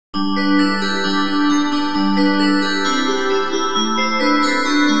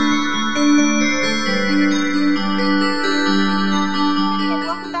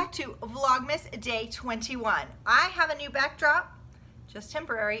21. I have a new backdrop, just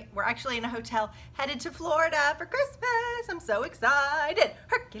temporary. We're actually in a hotel headed to Florida for Christmas. I'm so excited.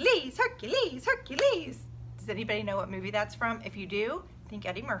 Hercules, Hercules, Hercules. Does anybody know what movie that's from? If you do, think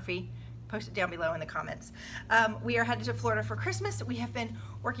Eddie Murphy. Post it down below in the comments. We are headed to Florida for Christmas. We have been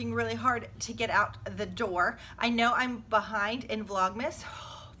working really hard to get out the door. I know I'm behind in Vlogmas.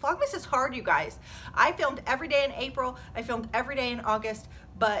 Vlogmas is hard, you guys. I filmed every day in April. I filmed every day in August.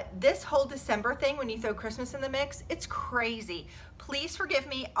 But this whole December thing, when you throw Christmas in the mix, it's crazy. Please forgive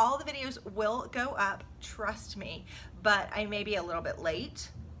me. All the videos will go up, trust me. But I may be a little bit late.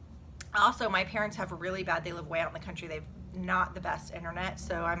 Also, my parents have really bad, they live way out in the country. They've not the best internet,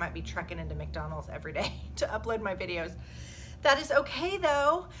 so I might be trekking into McDonald's every day to upload my videos. That is okay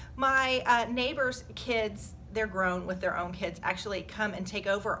though. My neighbor's kids, they're grown with their own kids, actually come and take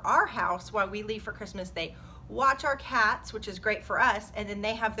over our house while we leave for Christmas. They watch our cats, which is great for us, and then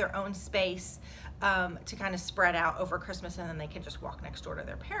they have their own space to kind of spread out over Christmas, and then they can just walk next door to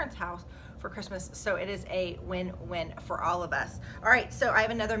their parents' house for Christmas. So it is a win-win for all of us. All right, so I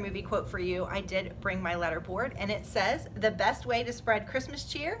have another movie quote for you. I did bring my letter board, and it says, "The best way to spread Christmas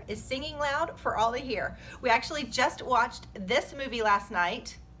cheer is singing loud for all to hear." We actually just watched this movie last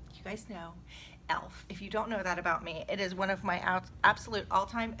night. You guys know Elf. If you don't know that about me, it is one of my absolute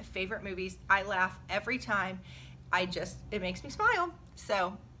all-time favorite movies. I laugh every time. It makes me smile.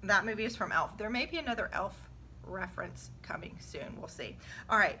 So that movie is from Elf. There may be another Elf reference coming soon. We'll see.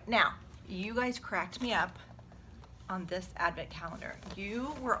 All right, now, you guys cracked me up on this advent calendar.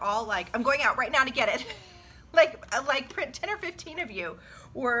 You were all like, I'm going out right now to get it. like 10 or 15 of you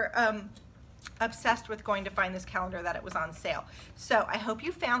were obsessed with going to find this calendar that it was on sale. So I hope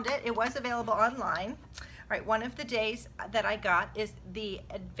you found it. It was available online. All right, one of the days that I got is the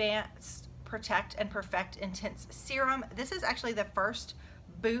Advanced Protect and Perfect Intense Serum. This is actually the first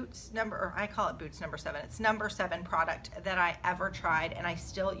Boots number, or I call it Boots number 7. It's number 7 product that I ever tried, and I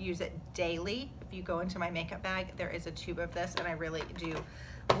still use it daily. If you go into my makeup bag, there is a tube of this, and I really do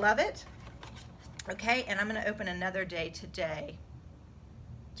love it. Okay, and I'm gonna open another day today.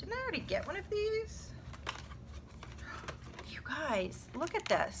 Didn't I already get one of these? You guys, look at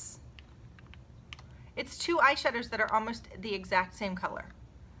this. It's 2 eyeshadows that are almost the exact same color.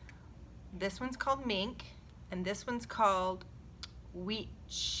 This one's called Mink, and this one's called Wheat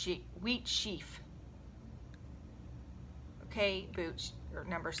Sheaf. Okay, Boots, or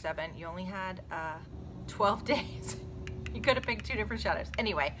number 7. You only had 12 days. You could have picked 2 different shadows.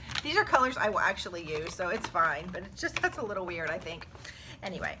 Anyway, these are colors I will actually use, so it's fine, but it's just, that's a little weird, I think.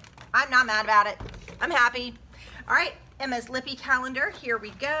 Anyway, I'm not mad about it. I'm happy. All right, Emma's Lippy calendar, here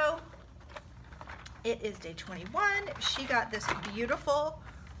we go. It is day 21. She got this beautiful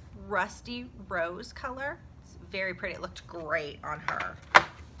rusty rose color. It's very pretty. It looked great on her.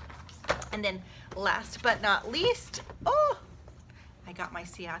 And then last but not least, oh, I got my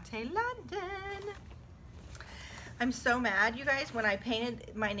Ciate London. I'm so mad, you guys, when I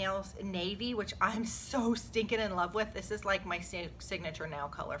painted my nails navy, which I'm so stinking in love with. This is like my signature nail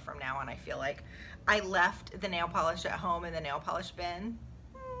color from now on, I feel like. I left the nail polish at home in the nail polish bin.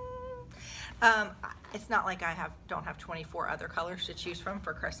 It's not like I don't have 24 other colors to choose from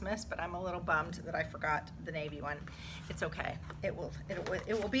for Christmas, but I'm a little bummed that I forgot the navy one. It's okay. It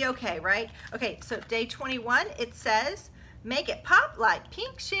will be okay, right? Okay, so day 21, it says, "Make it pop like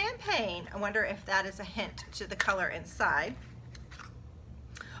pink champagne." I wonder if that is a hint to the color inside.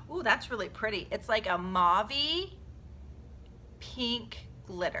 Ooh, that's really pretty. It's like a mauve-y pink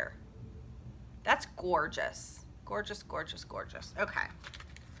glitter. That's gorgeous. Gorgeous, gorgeous, gorgeous. Okay.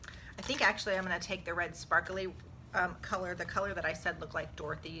 I think actually I'm going to take the red sparkly color, the color that I said looked like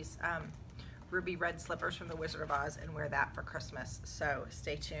Dorothy's ruby red slippers from the Wizard of Oz, and wear that for Christmas. So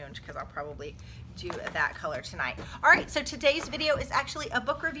stay tuned, because I'll probably do that color tonight. All right, so today's video is actually a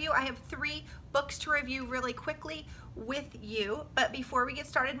book review. I have 3 books to review really quickly with you. But before we get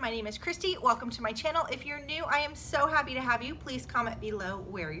started, my name is Christy. Welcome to my channel. If you're new, I am so happy to have you. Please comment below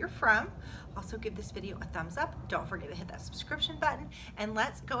where you're from. Also give this video a thumbs up. Don't forget to hit that subscription button, and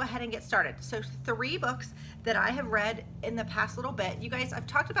let's go ahead and get started. So 3 books that I have read in the past little bit. You guys, I've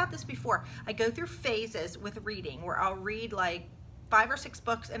talked about this before. I go through phases with reading where I'll read like 5 or 6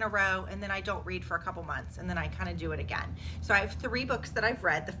 books in a row, and then I don't read for a couple months, and then I kind of do it again. So I have 3 books that I've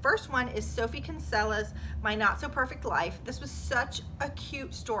read. The first one is Sophie Kinsella's My Not So Perfect Life. This was such a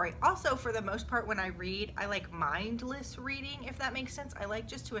cute story. Also, for the most part, when I read, I like mindless reading, if that makes sense. I like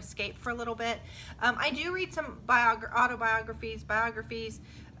just to escape for a little bit. I do read some autobiographies, biographies,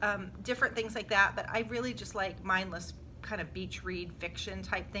 different things like that, but I really just like mindless kind of beach read fiction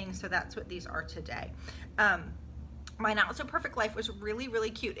type things, so that's what these are today. My Not So Perfect Life was really, really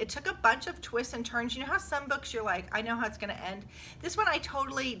cute. It took a bunch of twists and turns. You know how some books you're like, I know how it's going to end. This one I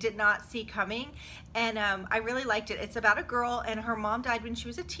totally did not see coming, and I really liked it. It's about a girl, and her mom died when she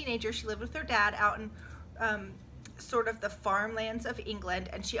was a teenager. She lived with her dad out in sort of the farmlands of England,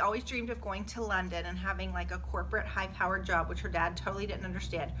 and she always dreamed of going to London and having like a corporate high-powered job, which her dad totally didn't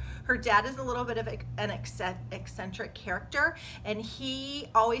understand. Her dad is a little bit of an eccentric character, and he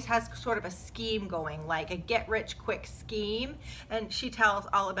always has sort of a scheme going, like a get-rich-quick scheme, and she tells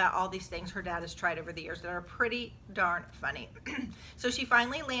all about all these things her dad has tried over the years that are pretty darn funny. So she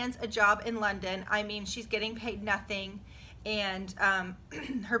finally lands a job in London. I mean, she's getting paid nothing, and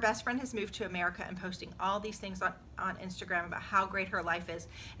her best friend has moved to America and posting all these things on Instagram about how great her life is,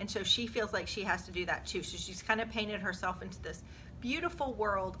 and so she feels like she has to do that too. So she's kind of painted herself into this beautiful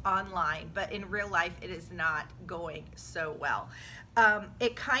world online, but in real life it is not going so well.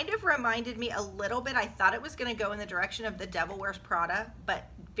 It kind of reminded me a little bit, I thought it was going to go in the direction of The Devil Wears Prada, but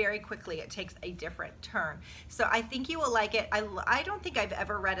very quickly it takes a different turn. So I think you will like it. I don't think I've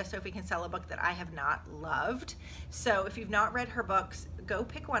ever read a Sophie Kinsella book that I have not loved. So if you've not read her books, go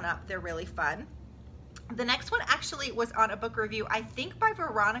pick one up. They're really fun. The next one actually was on a book review, I think by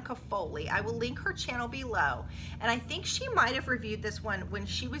Veronica Foley. I will link her channel below. And I think she might have reviewed this one when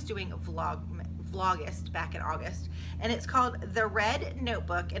she was doing a Vlogmas back in August. And it's called The Red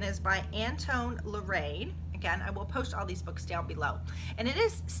Notebook and is by Antone Lorraine. Again, I will post all these books down below. And it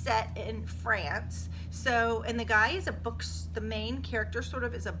is set in France. So, and the guy is the main character sort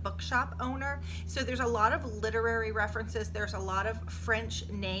of is a bookshop owner. So there's a lot of literary references. There's a lot of French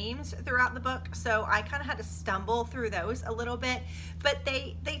names throughout the book. So I kind of had to stumble through those a little bit. But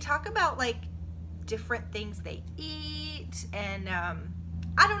they talk about like different things they eat. And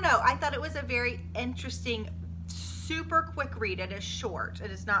I don't know. I thought it was a very interesting, super quick read. It is short.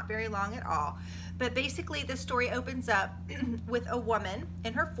 It is not very long at all. But basically the story opens up with a woman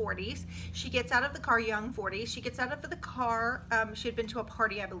in her 40s. She gets out of the car, young 40s. She gets out of the car. She had been to a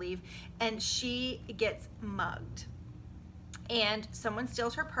party, I believe, and she gets mugged. And someone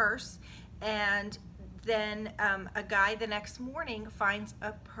steals her purse, and then a guy the next morning finds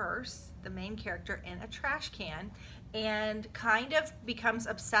a purse, the main character, in a trash can, and kind of becomes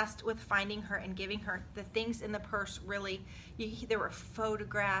obsessed with finding her and giving her the things in the purse. Really, there were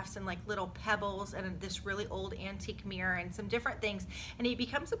photographs and like little pebbles and this really old antique mirror and some different things, and he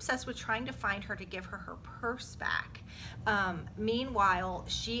becomes obsessed with trying to find her to give her her purse back. Meanwhile,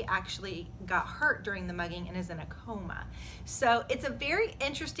 she actually got hurt during the mugging and is in a coma. So it's a very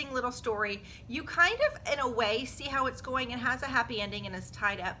interesting little story. You kind of, in a way, see how it's going. It has a happy ending and is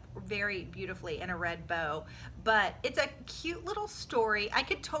tied up very beautifully in a red bow, but it's a cute little story. I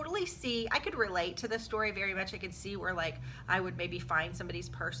could totally see, I could relate to the story very much. I could see where like I would maybe find somebody's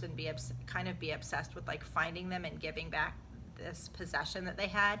purse and kind of be obsessed with like finding them and giving back this possession that they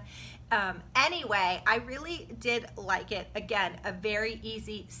had. Anyway, I really did like it. Again, a very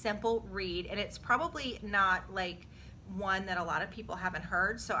easy, simple read, and it's probably not like one that a lot of people haven't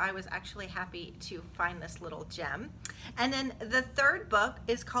heard, so I was actually happy to find this little gem. And then the third book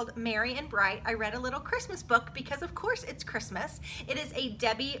is called Merry and Bright. I read a little Christmas book because of course it's Christmas. It is a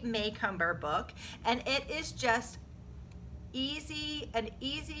Debbie Maycomber book, and it is just an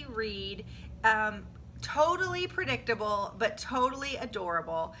easy read, totally predictable but totally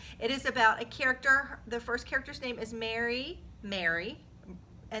adorable. It is about a character. The first character's name is Mary,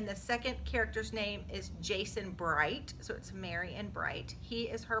 and the second character's name is Jason Bright, so it's Merry and Bright. He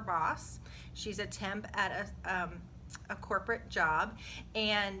is her boss. She's a temp at a corporate job,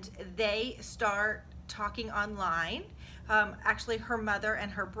 and they start talking online. Actually, her mother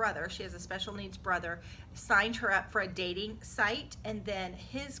and her brother, she has a special needs brother, signed her up for a dating site, and then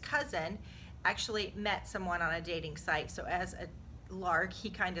his cousin actually met someone on a dating site, so as a lark, he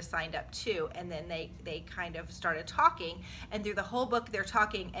kind of signed up too, and then they kind of started talking, and through the whole book they're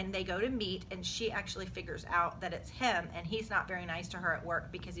talking, and they go to meet, and she actually figures out that it's him, and he's not very nice to her at work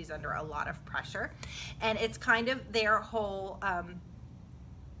because he's under a lot of pressure, and it's kind of their whole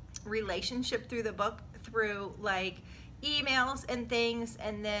relationship through the book, through like emails and things,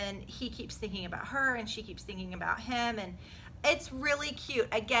 and then he keeps thinking about her and she keeps thinking about him, and it's really cute.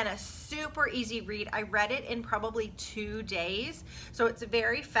 Again, a super easy read. I read it in probably 2 days, so it's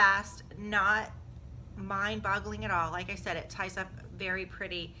very fast, not mind-boggling at all. Like I said, it ties up very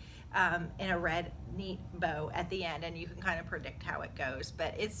pretty in a red, neat bow at the end, and you can kind of predict how it goes,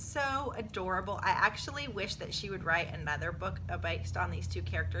 but it's so adorable. I actually wish that she would write another book based on these two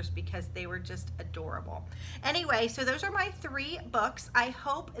characters because they were just adorable. Anyway, so those are my 3 books. I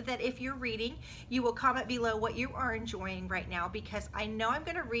hope that if you're reading, you will comment below what you are enjoying right now, because I know I'm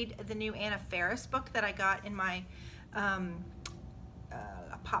going to read the new Anna Faris book that I got in my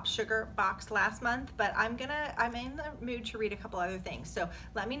a pop sugar box last month, but I'm in the mood to read a couple other things. So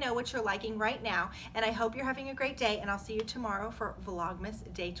let me know what you're liking right now, and I hope you're having a great day, and I'll see you tomorrow for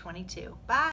Vlogmas day 22. Bye.